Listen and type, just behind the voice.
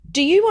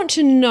Do you want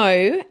to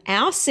know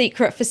our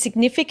secret for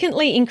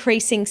significantly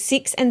increasing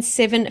 6 and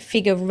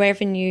 7-figure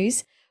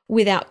revenues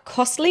without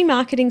costly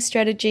marketing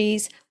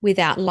strategies,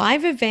 without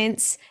live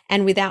events,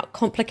 and without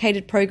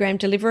complicated program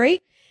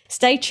delivery?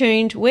 Stay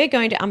tuned. We're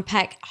going to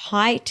unpack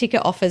high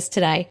ticket offers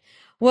today.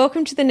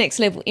 Welcome to the Next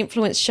Level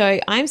Influence Show.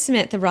 I'm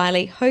Samantha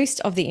Riley, host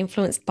of the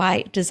Influence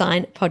by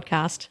Design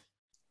podcast.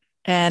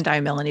 And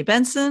I'm Melanie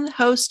Benson,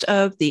 host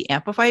of the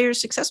Amplify Your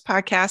Success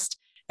podcast.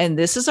 And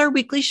this is our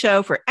weekly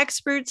show for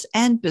experts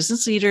and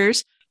business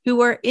leaders who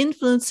are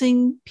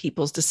influencing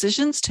people's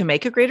decisions to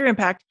make a greater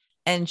impact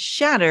and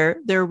shatter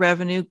their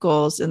revenue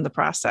goals in the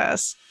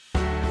process.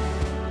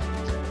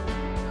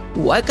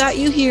 What got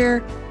you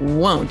here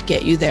won't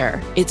get you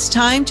there. It's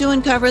time to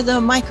uncover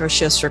the micro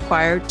shifts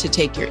required to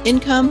take your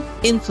income,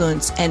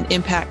 influence, and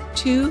impact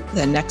to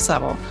the next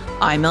level.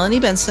 I'm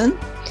Melanie Benson.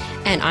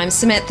 And I'm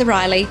Samantha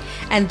Riley,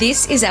 and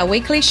this is our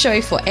weekly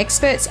show for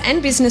experts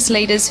and business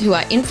leaders who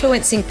are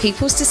influencing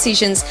people's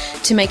decisions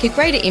to make a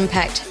greater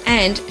impact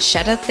and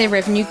shatter their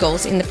revenue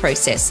goals in the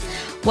process.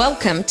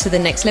 Welcome to the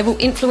Next Level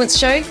Influence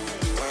Show.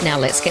 Now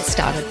let's get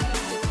started.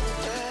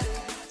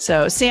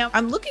 So, Sam,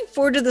 I'm looking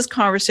forward to this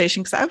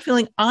conversation because I have a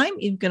feeling I'm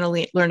even going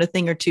to learn a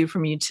thing or two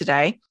from you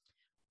today.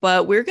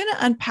 But we're going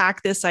to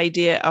unpack this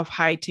idea of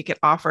high ticket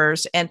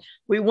offers. And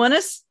we want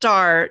to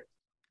start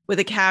with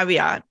a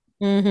caveat,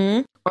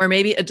 or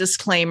maybe a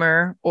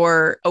disclaimer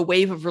or a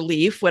wave of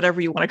relief,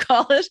 whatever you want to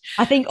call it.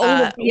 I think all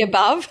of the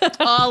above.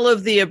 All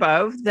of the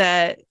above,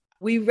 that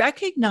we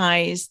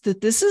recognize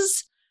that this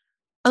is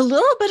a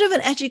little bit of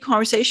an edgy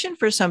conversation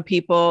for some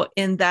people,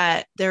 in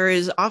that there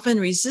is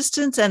often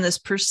resistance and this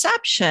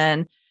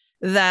perception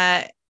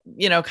that,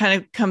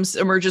 kind of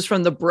emerges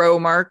from the bro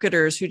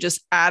marketers who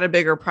just add a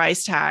bigger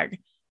price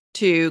tag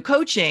to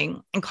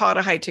coaching and call it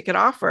a high ticket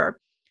offer.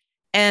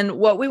 And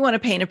what we want to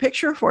paint a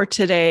picture for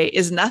today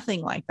is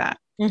nothing like that.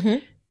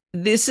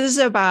 This is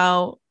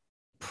about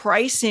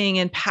pricing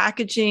and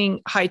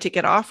packaging high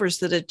ticket offers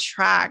that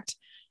attract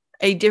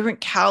a different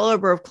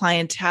caliber of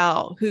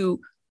clientele who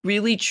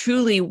really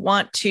truly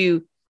want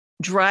to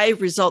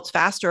drive results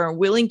faster, are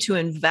willing to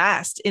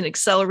invest in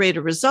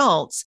accelerated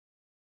results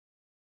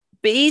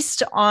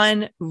based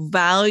on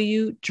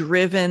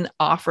value-driven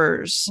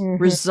offers,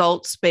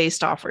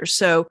 results-based offers.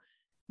 So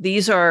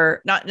these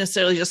are not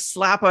necessarily just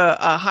slap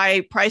a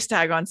high price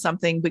tag on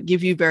something, but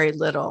give you very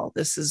little.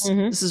 This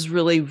is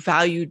really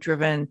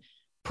value-driven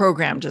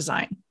program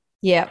design.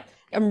 Yeah.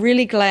 I'm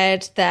really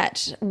glad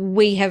that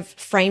we have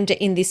framed it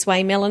in this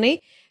way,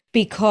 Melanie,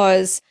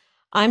 because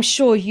I'm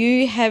sure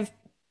you have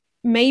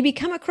maybe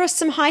come across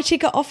some high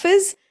ticket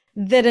offers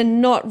that are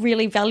not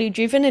really value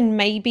driven, and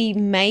maybe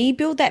may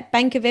build that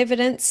bank of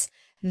evidence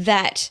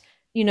that,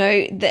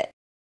 that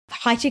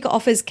high ticket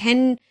offers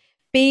can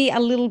be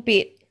a little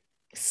bit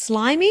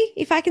slimy,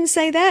 if I can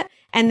say that.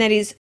 And that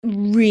is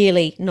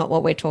really not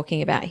what we're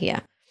talking about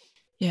here.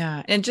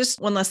 Yeah. And just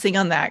one last thing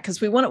on that, because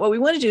what we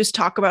want to do is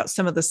talk about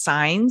some of the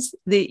signs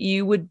that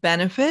you would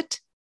benefit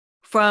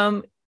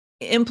from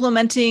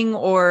implementing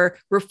or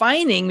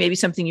refining maybe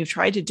something you've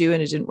tried to do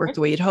and it didn't work the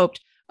way you'd hoped,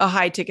 a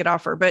high ticket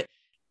offer. But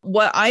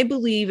what I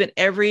believe in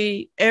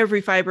every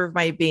fiber of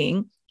my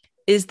being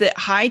is that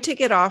high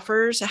ticket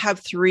offers have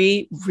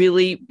 3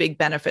 really big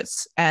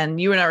benefits. And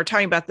you and I were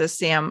talking about this,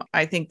 Sam.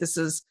 I think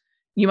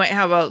you might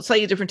have a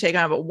slightly different take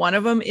on it, but one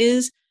of them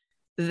is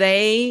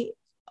they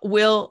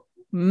will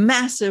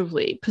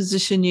massively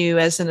position you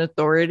as an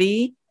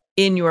authority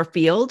in your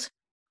field.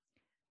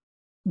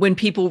 When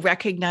people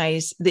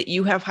recognize that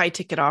you have high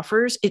ticket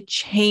offers, it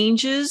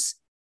changes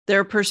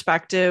their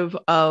perspective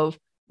of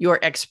your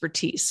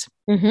expertise.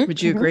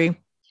 Would you agree?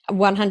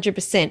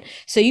 100%.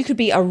 So you could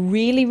be a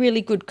really,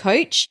 really good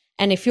coach,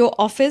 and if your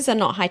offers are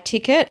not high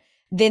ticket,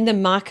 then the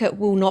market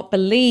will not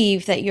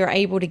believe that you're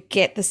able to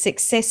get the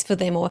success for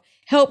them or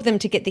help them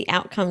to get the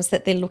outcomes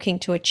that they're looking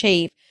to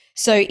achieve.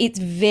 So it's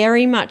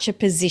very much a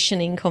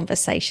positioning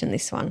conversation,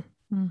 this one.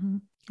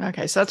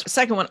 Okay. So that's the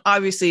second one,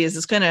 obviously, is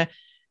it's going to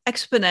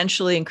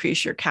exponentially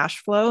increase your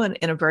cash flow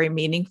in a very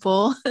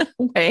meaningful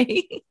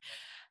way.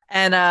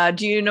 And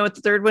do you know what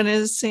the third one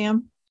is,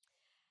 Sam?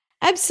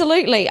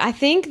 Absolutely. I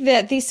think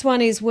that this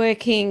one is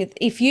working.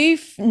 If you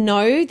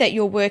know that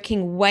you're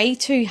working way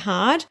too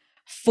hard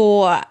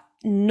for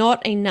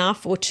not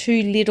enough or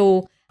too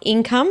little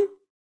income,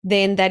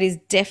 then that is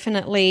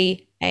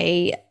definitely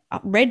a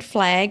red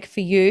flag for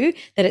you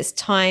that it's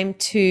time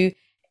to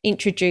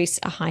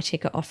introduce a high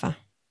ticket offer.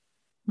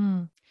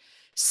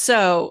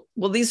 So,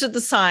 these are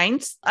the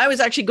signs. I was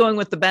actually going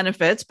with the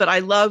benefits, but I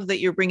love that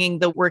you're bringing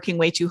the working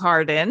way too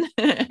hard in.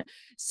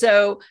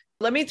 So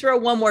let me throw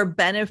one more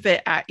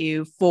benefit at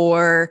you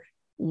for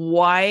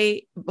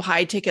why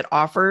high ticket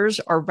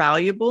offers are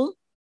valuable.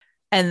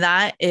 And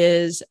that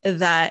is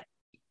that,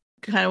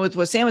 kind of with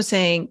what Sam was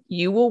saying,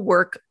 you will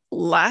work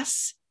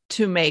less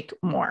to make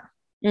more.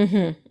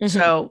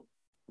 So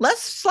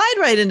let's slide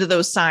right into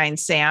those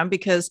signs, Sam,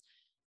 because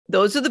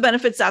those are the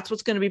benefits. That's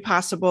what's going to be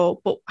possible.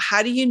 But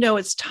how do you know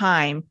it's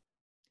time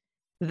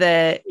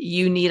that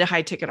you need a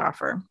high ticket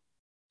offer?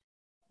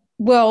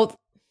 Well,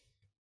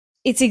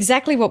 it's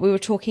exactly what we were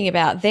talking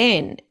about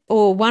then.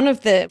 Or one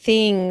of the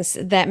things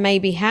that may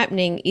be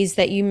happening is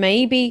that you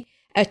may be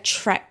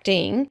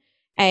attracting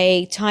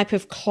a type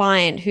of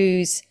client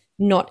who's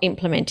not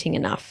implementing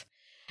enough.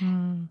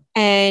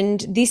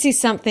 And this is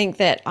something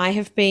that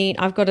I've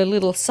got a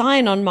little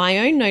sign on my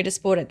own notice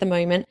board at the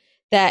moment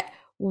that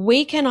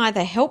we can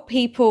either help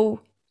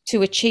people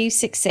to achieve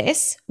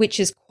success,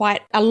 which is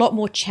quite a lot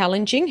more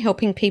challenging,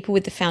 helping people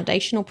with the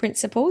foundational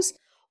principles,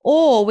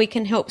 or we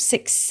can help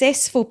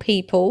successful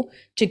people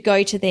to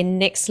go to their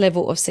next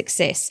level of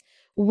success,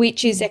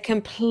 which is a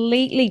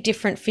completely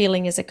different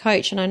feeling as a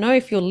coach. And I know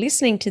if you're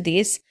listening to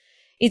this,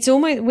 it's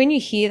almost, when you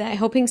hear that,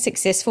 helping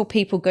successful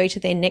people go to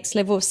their next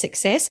level of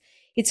success,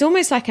 it's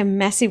almost like a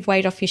massive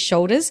weight off your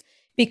shoulders,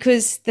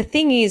 because the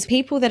thing is,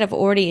 people that have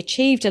already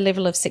achieved a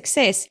level of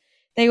success,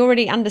 they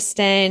already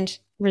understand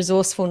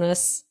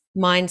resourcefulness,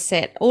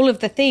 mindset, all of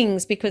the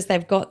things, because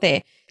they've got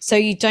there. So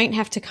you don't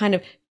have to kind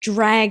of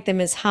drag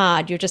them as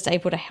hard. You're just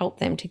able to help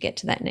them to get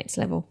to that next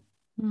level.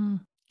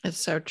 It's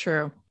so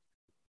true.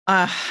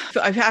 I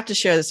have to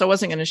share this. I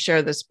wasn't going to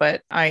share this,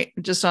 but I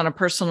just, on a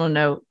personal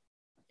note,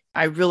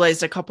 I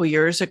realized a couple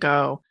years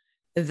ago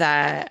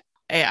that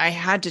I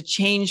had to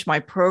change my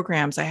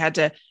programs. I had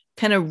to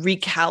kind of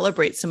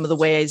recalibrate some of the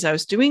ways I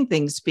was doing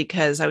things,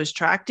 because I was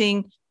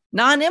attracting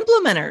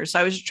non-implementers.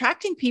 I was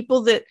attracting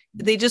people that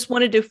they just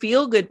wanted to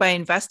feel good by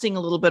investing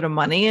a little bit of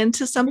money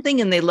into something,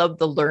 and they loved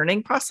the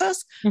learning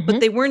process, but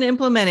they weren't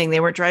implementing. They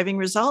weren't driving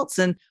results.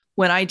 And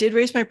when I did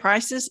raise my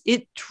prices,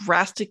 it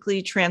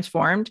drastically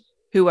transformed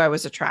who I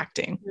was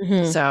attracting.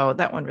 So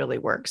that one really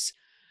works.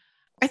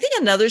 I think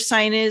another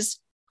sign is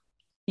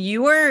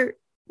you are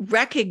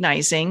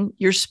recognizing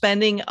you're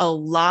spending a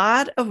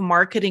lot of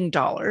marketing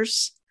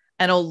dollars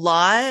and a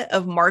lot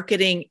of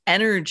marketing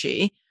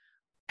energy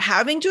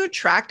having to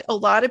attract a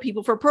lot of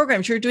people for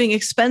programs. You're doing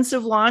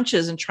expensive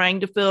launches and trying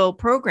to fill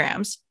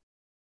programs.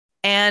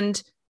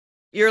 And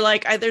you're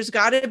like, there's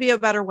got to be a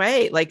better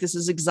way. Like, this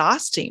is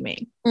exhausting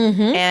me.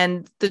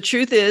 And the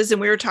truth is,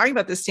 and we were talking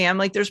about this, Sam,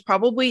 like, there's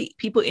probably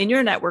people in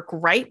your network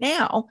right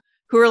now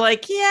who are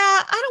like, yeah,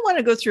 I don't want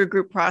to go through a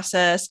group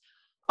process.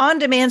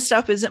 On-demand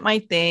stuff isn't my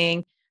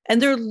thing. And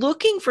they're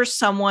looking for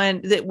someone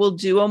that will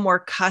do a more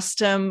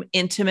custom,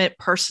 intimate,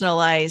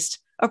 personalized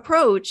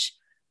approach.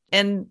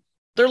 And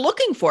they're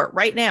looking for it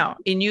right now.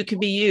 And you can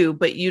be you,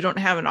 but you don't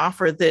have an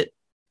offer that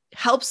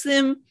helps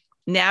them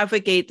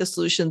navigate the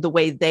solution the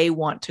way they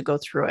want to go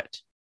through it.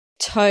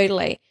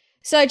 Totally.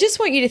 So I just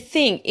want you to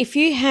think, if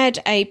you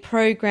had a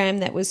program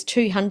that was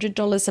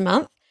 $200 a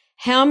month,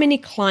 how many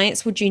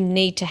clients would you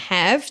need to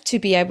have to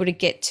be able to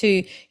get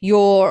to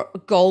your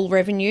goal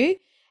revenue?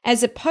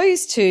 As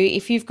opposed to,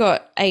 if you've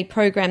got a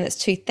program that's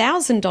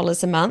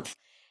 $2,000 a month,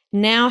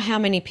 now how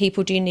many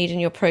people do you need in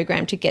your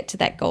program to get to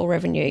that goal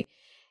revenue?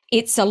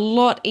 It's a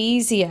lot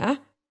easier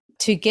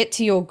to get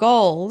to your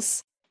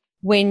goals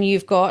when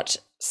you've got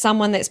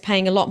someone that's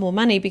paying a lot more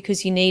money,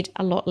 because you need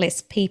a lot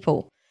less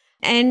people.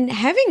 And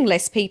having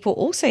less people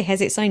also has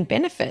its own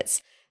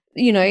benefits,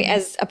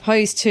 as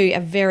opposed to a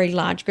very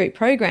large group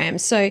program.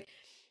 So,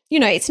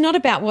 it's not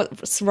about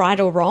what's right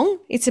or wrong.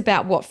 It's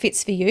about what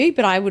fits for you.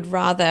 But I would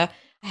rather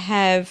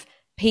have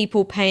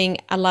people paying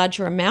a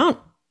larger amount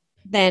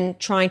than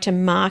trying to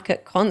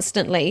market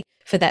constantly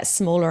for that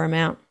smaller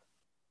amount.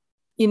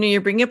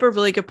 You're bringing up a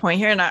really good point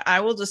here. And I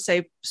will just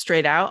say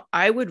straight out,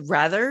 I would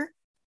rather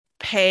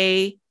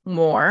pay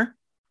more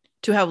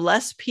to have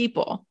less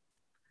people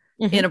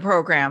in a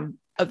program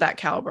of that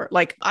caliber.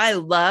 Like, I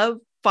love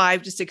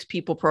 5 to 6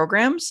 people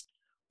programs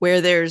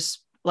where there's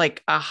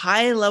like a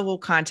high level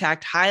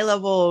contact, high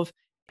level of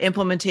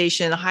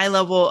implementation, high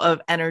level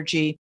of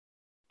energy.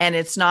 And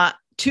it's not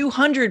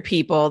 200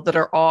 people that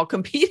are all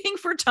competing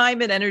for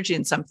time and energy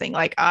in something.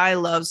 Like, I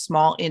love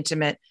small,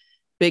 intimate,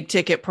 big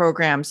ticket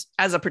programs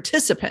as a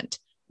participant,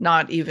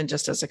 not even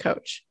just as a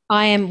coach.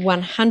 I am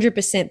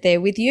 100% there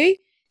with you,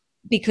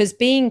 because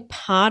being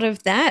part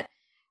of that,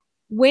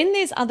 when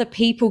there's other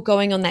people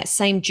going on that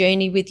same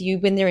journey with you,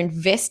 when they're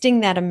investing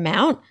that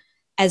amount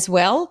as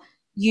well,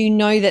 you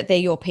know that they're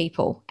your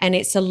people. And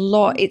it's a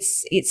lot,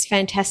 it's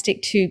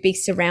fantastic to be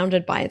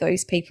surrounded by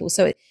those people.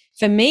 So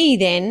for me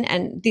then,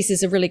 and this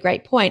is a really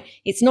great point,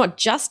 it's not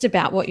just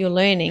about what you're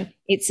learning,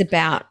 it's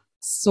about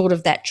sort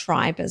of that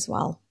tribe as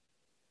well.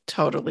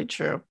 Totally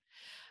true.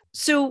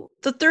 So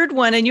the third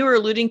one, and you were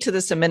alluding to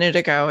this a minute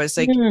ago, is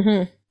like,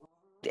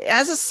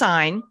 as a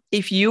sign,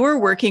 if you are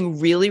working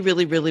really,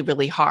 really, really,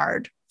 really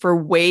hard for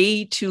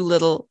way too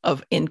little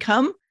of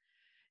income,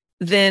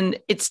 then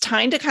it's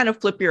time to kind of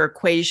flip your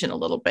equation a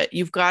little bit.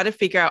 You've got to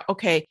figure out,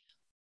 okay,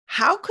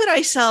 how could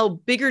I sell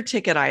bigger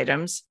ticket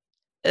items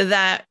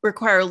that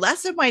require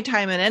less of my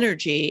time and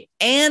energy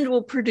and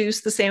will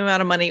produce the same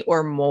amount of money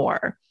or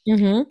more?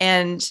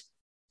 And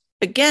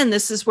again,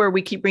 this is where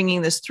we keep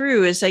bringing this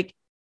through, is like,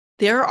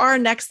 there are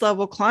next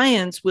level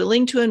clients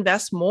willing to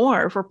invest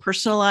more for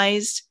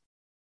personalized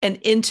and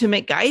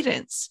intimate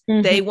guidance.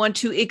 They want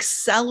to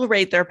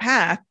accelerate their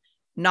path,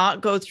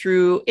 not go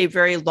through a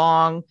very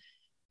long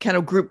kind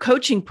of group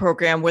coaching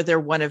program where they're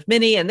one of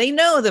many and they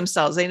know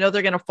themselves. They know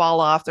they're going to fall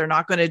off. They're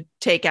not going to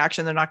take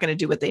action. They're not going to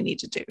do what they need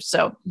to do.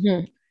 So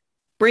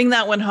bring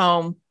that one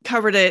home,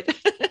 covered it.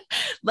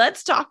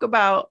 Let's talk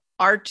about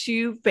our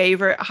two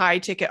favorite high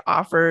ticket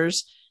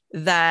offers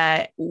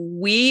that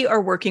we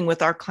are working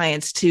with our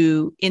clients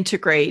to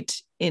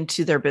integrate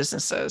into their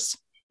businesses.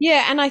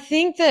 Yeah. And I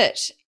think that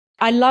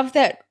I love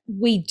that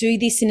we do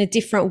this in a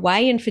different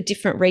way and for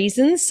different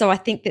reasons. So I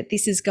think that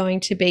this is going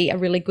to be a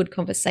really good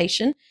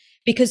conversation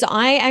because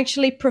I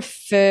actually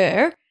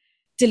prefer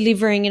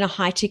delivering in a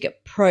high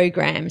ticket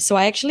program. So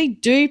I actually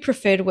do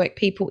prefer to work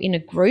people in a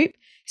group.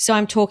 So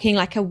I'm talking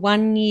like a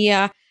 1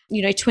 year,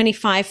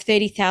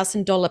 $25,000,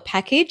 $30,000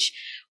 package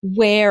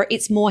where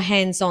it's more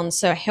hands-on.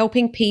 So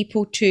helping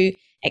people to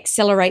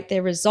accelerate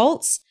their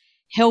results,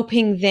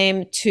 helping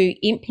them to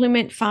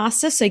implement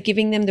faster. So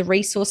giving them the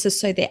resources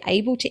so they're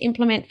able to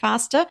implement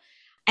faster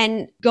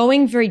and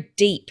going very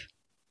deep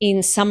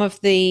in some of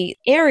the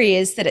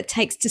areas that it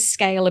takes to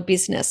scale a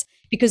business,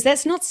 because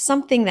that's not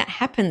something that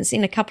happens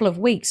in a couple of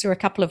weeks or a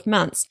couple of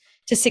months.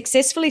 To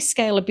successfully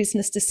scale a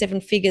business to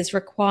 7 figures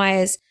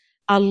requires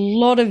a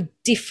lot of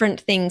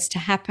different things to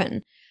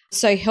happen.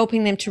 So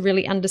helping them to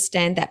really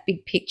understand that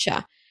big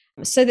picture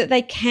so that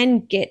they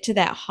can get to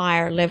that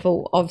higher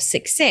level of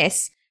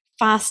success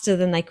faster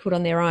than they could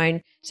on their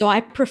own. So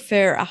I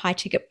prefer a high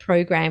ticket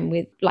program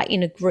with like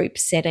in a group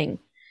setting,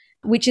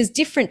 which is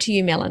different to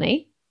you,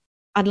 Melanie.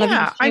 I'd love you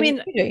to share what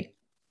you do.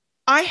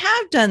 I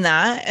have done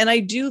that and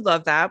I do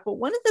love that. But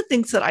one of the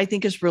things that I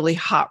think is really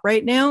hot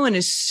right now and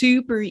is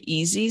super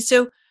easy.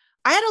 So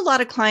I had a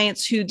lot of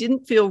clients who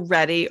didn't feel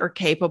ready or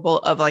capable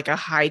of like a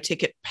high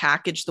ticket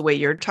package the way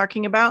you're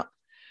talking about.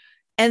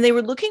 And they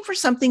were looking for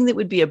something that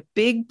would be a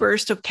big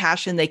burst of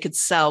cash and they could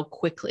sell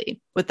quickly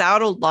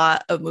without a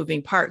lot of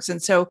moving parts.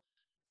 And so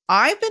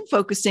I've been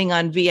focusing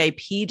on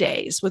VIP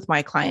days with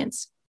my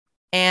clients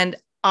and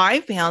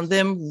I found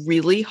them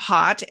really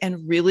hot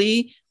and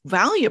really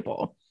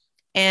valuable.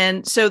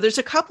 And so there's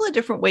a couple of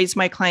different ways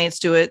my clients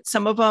do it.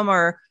 Some of them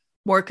are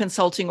more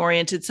consulting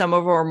oriented. Some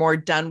of them are more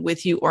done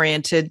with you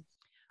oriented.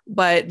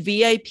 But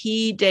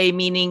VIP day,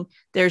 meaning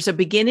there's a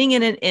beginning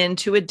and an end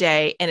to a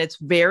day, and it's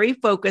very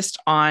focused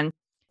on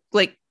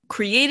like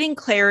creating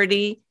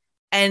clarity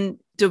and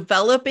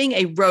developing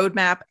a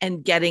roadmap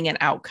and getting an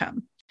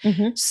outcome.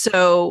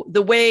 So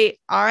the way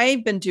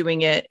I've been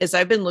doing it is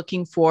I've been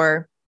looking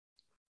for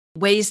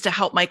ways to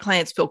help my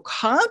clients feel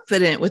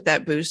confident with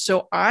that boost.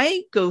 So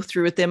I go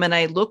through with them and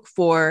I look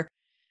for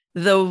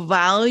the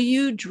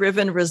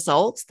value-driven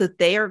results that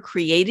they are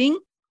creating,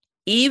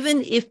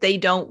 even if they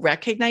don't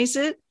recognize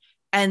it,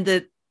 and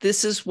that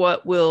this is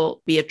what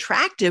will be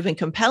attractive and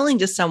compelling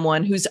to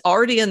someone who's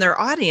already in their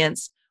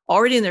audience,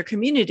 already in their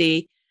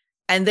community,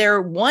 and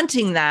they're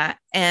wanting that.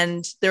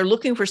 And they're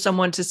looking for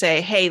someone to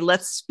say, hey,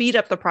 let's speed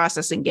up the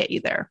process and get you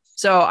there.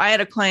 So I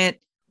had a client,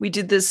 we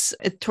did this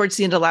towards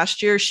the end of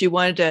last year. She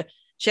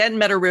hadn't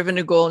met her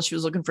revenue goal and she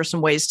was looking for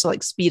some ways to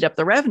like speed up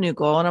the revenue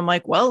goal. And I'm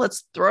like, well,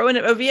 let's throw in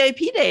a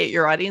VIP day at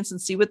your audience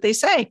and see what they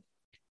say.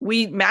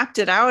 We mapped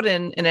it out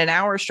in an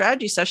hour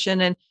strategy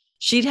session and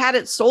she'd had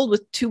it sold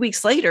with 2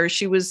 weeks later.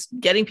 She was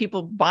getting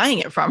people buying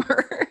it from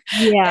her.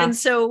 Yeah. And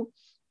so,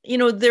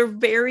 they're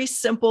very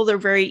simple. They're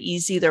very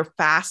easy. They're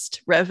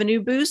fast revenue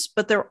boosts,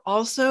 but they're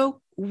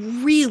also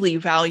really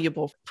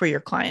valuable for your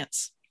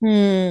clients.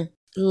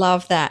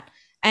 Love that.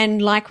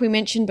 And like we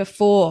mentioned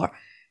before,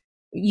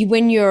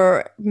 when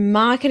you're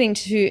marketing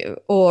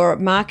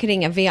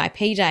a VIP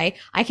day,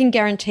 I can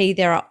guarantee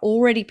there are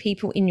already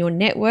people in your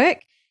network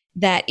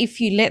that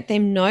if you let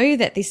them know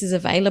that this is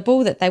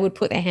available, that they would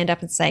put their hand up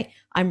and say,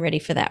 I'm ready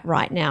for that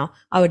right now.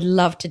 I would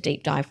love to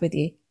deep dive with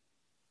you.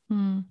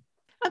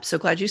 I'm so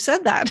glad you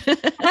said that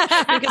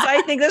because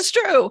I think that's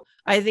true.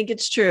 I think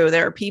it's true.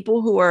 There are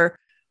people who are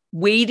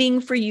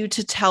waiting for you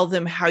to tell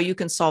them how you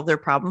can solve their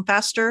problem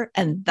faster.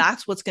 And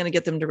that's what's going to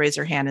get them to raise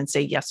their hand and say,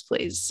 yes,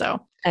 please.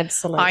 So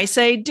absolutely. I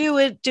say, do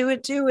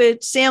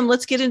it. Sam,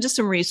 let's get into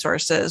some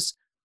resources.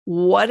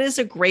 What is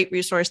a great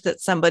resource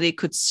that somebody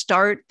could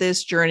start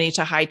this journey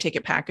to high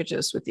ticket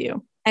packages with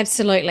you?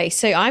 Absolutely.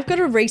 So I've got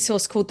a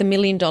resource called the $1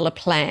 Million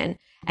Plan.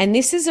 And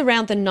this is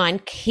around the 9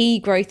 key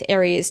growth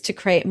areas to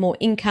create more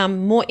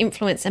income, more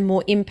influence, and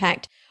more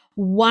impact.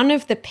 One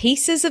of the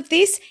pieces of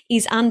this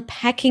is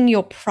unpacking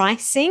your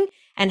pricing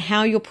and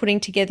how you're putting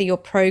together your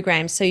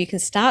program so you can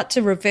start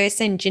to reverse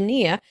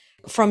engineer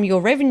from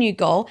your revenue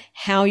goal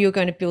how you're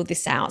going to build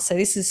this out. So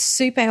this is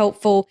super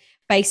helpful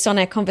based on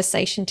our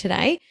conversation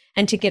today.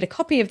 And to get a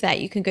copy of that,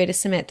 you can go to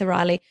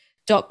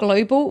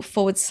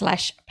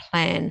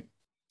samanthariley.global/plan.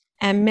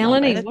 And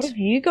Melanie, what have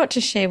you got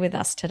to share with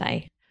us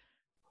today?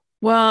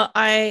 Well,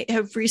 I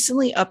have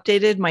recently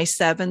updated my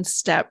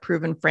 7-step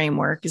proven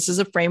framework. This is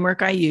a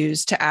framework I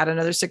use to add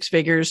another 6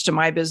 figures to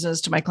my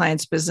business, to my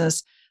client's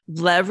business,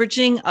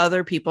 leveraging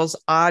other people's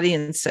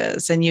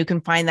audiences. And you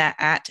can find that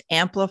at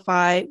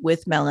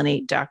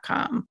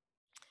amplifywithmelanie.com.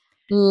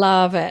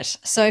 Love it.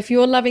 So if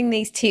you're loving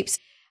these tips,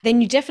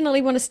 then you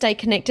definitely want to stay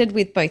connected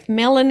with both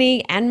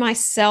Melanie and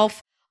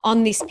myself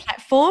on this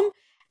platform.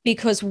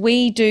 because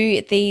we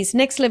do these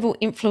next level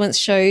influence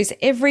shows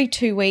every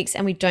 2 weeks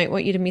and we don't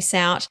want you to miss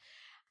out.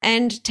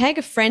 And tag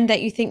a friend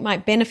that you think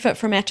might benefit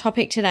from our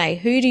topic today.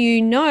 Who do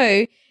you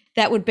know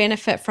that would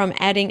benefit from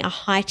adding a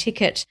high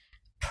ticket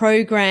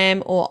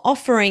program or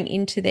offering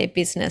into their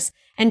business?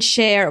 And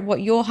share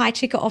what your high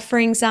ticket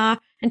offerings are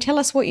and tell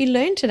us what you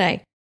learned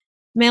today.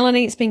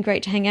 Melanie, it's been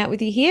great to hang out with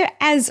you here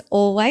as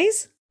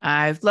always.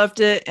 I've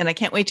loved it. And I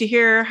can't wait to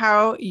hear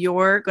how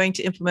you're going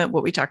to implement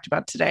what we talked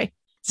about today.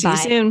 See Bye. you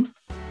soon.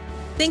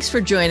 Thanks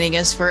for joining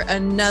us for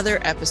another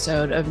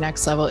episode of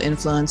Next Level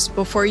Influence.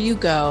 Before you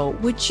go,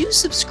 would you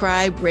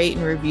subscribe, rate,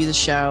 and review the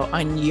show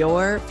on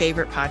your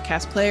favorite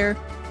podcast player?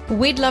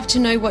 We'd love to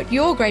know what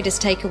your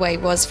greatest takeaway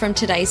was from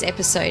today's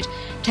episode.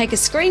 Take a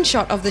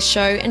screenshot of the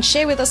show and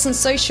share with us on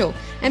social.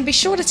 And be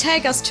sure to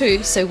tag us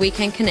too so we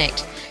can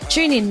connect.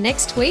 Tune in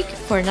next week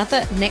for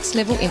another Next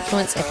Level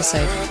Influence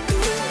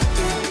episode.